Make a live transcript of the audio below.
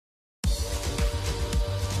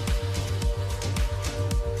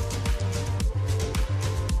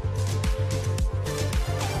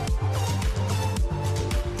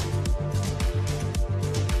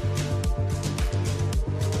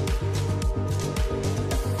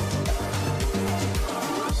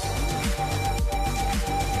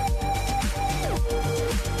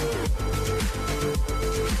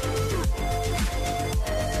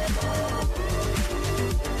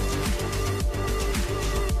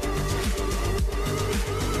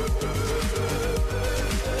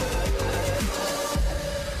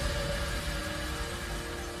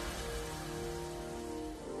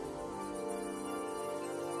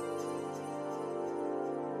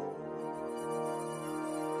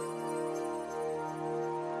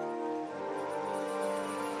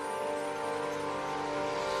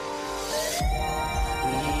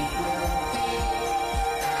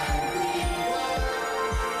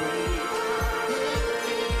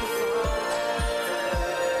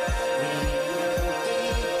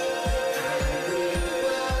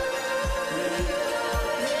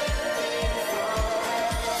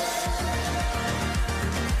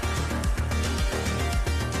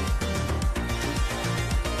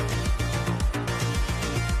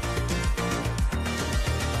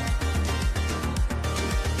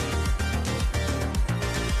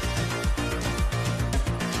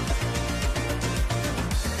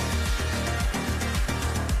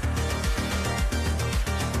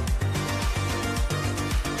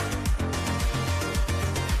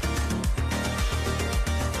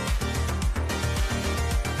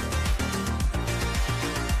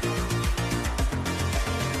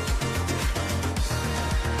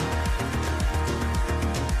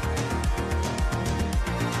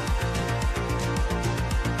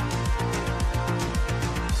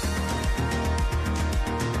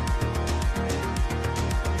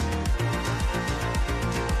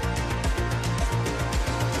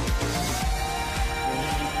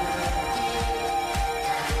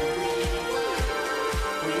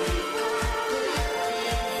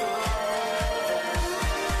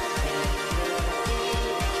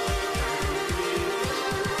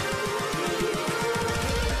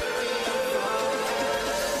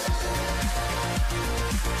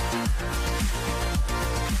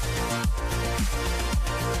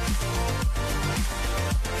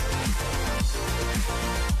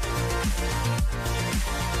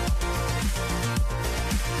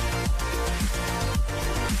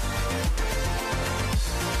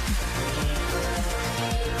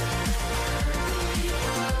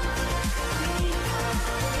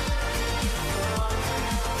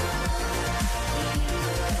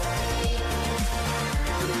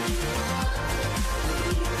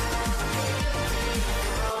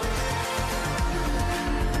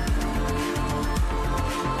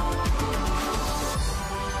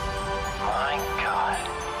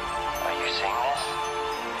sing this?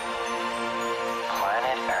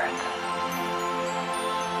 Planet Earth.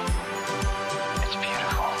 It's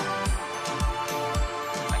beautiful.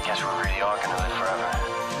 I guess we're really all gonna live forever.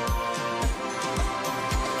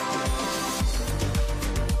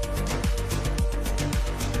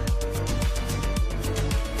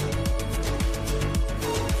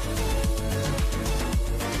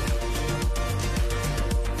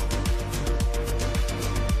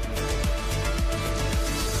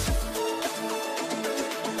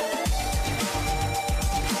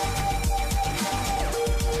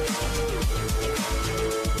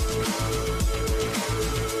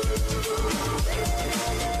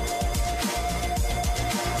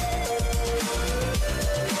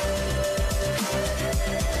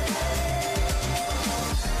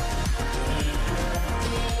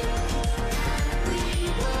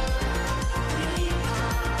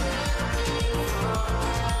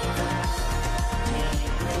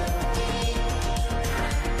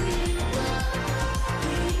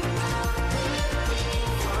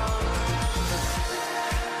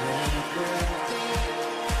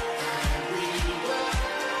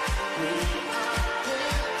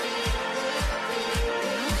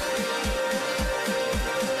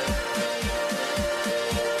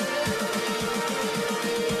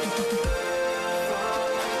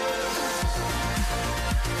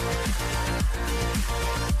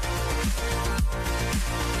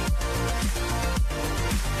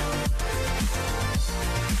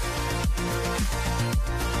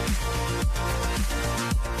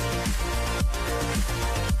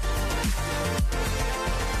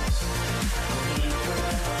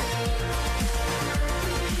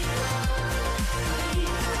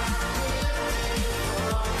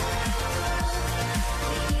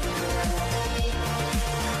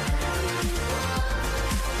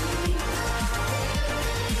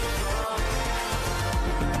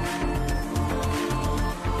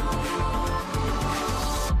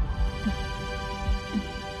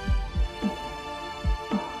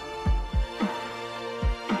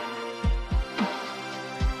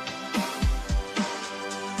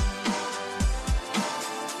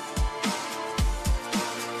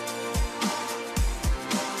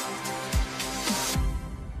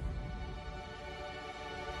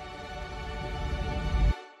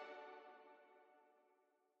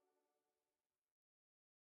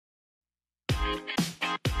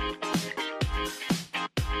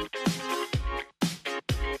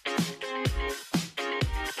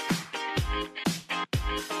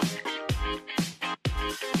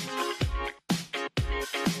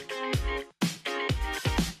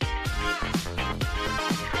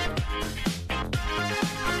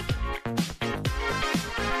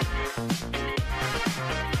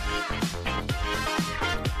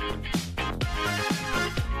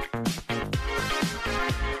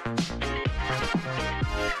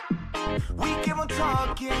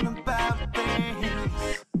 Talking about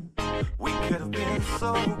things we could have been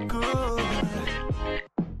so good,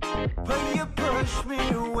 but you pushed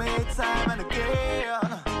me away time and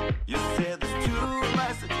again. You said there's too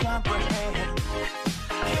much to comprehend.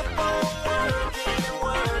 Keep on working and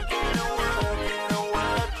working and working and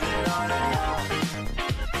working on it out.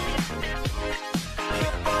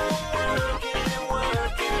 Keep on working and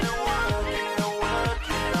working and working and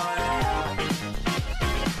working on it out.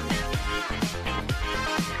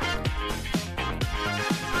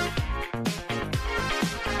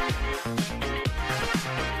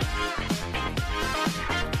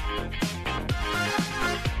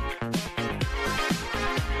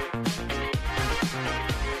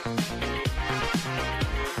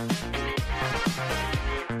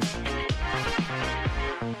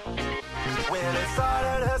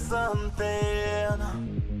 Something,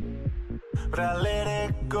 but I let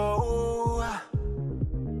it go.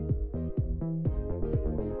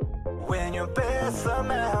 When your best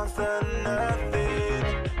amounts to nothing,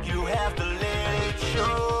 you have to let it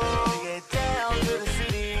show. Get down to the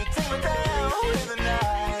city, take me down in the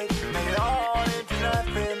night, make it all into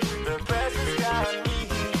nothing. The pressure's got me,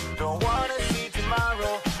 don't wanna see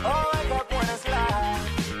tomorrow. All I got buenas life,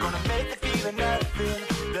 gonna make it feel nothing.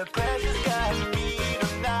 The pressure's got me.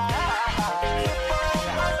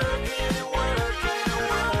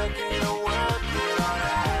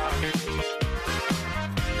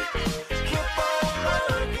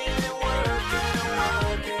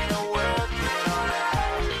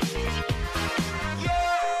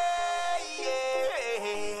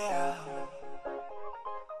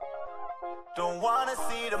 Don't wanna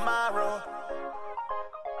see tomorrow.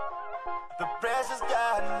 The pressure's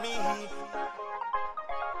got me.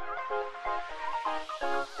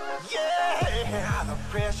 Yeah, the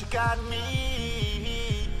pressure got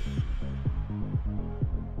me.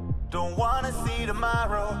 Don't wanna see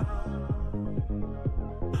tomorrow.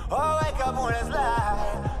 Oh, wake up when it's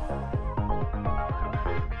light.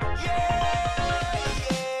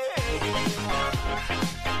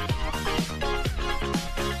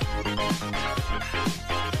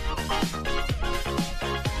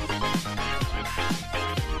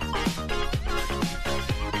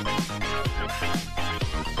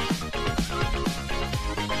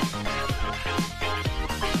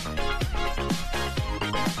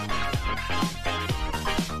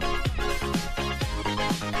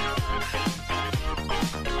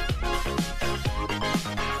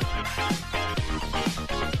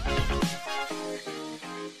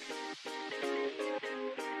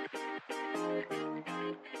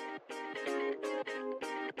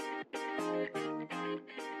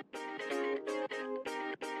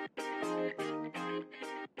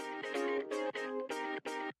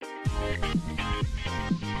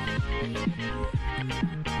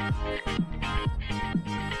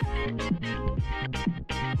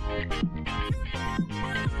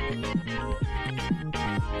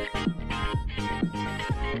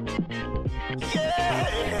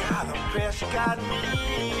 Yeah, the pressure got me.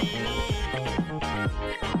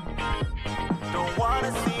 Don't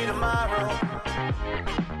wanna see tomorrow.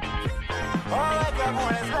 Oh, wake up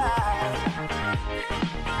when it's light.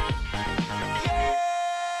 Yeah,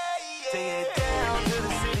 yeah. Take it down to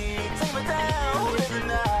the city, take me down in the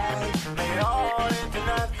night. Make it all into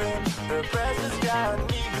nothing. The pressure's got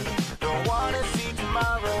me. Don't wanna see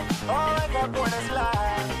tomorrow. Oh, wake up when it's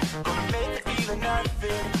light. Gonna make it feel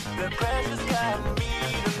nothing. The pressure's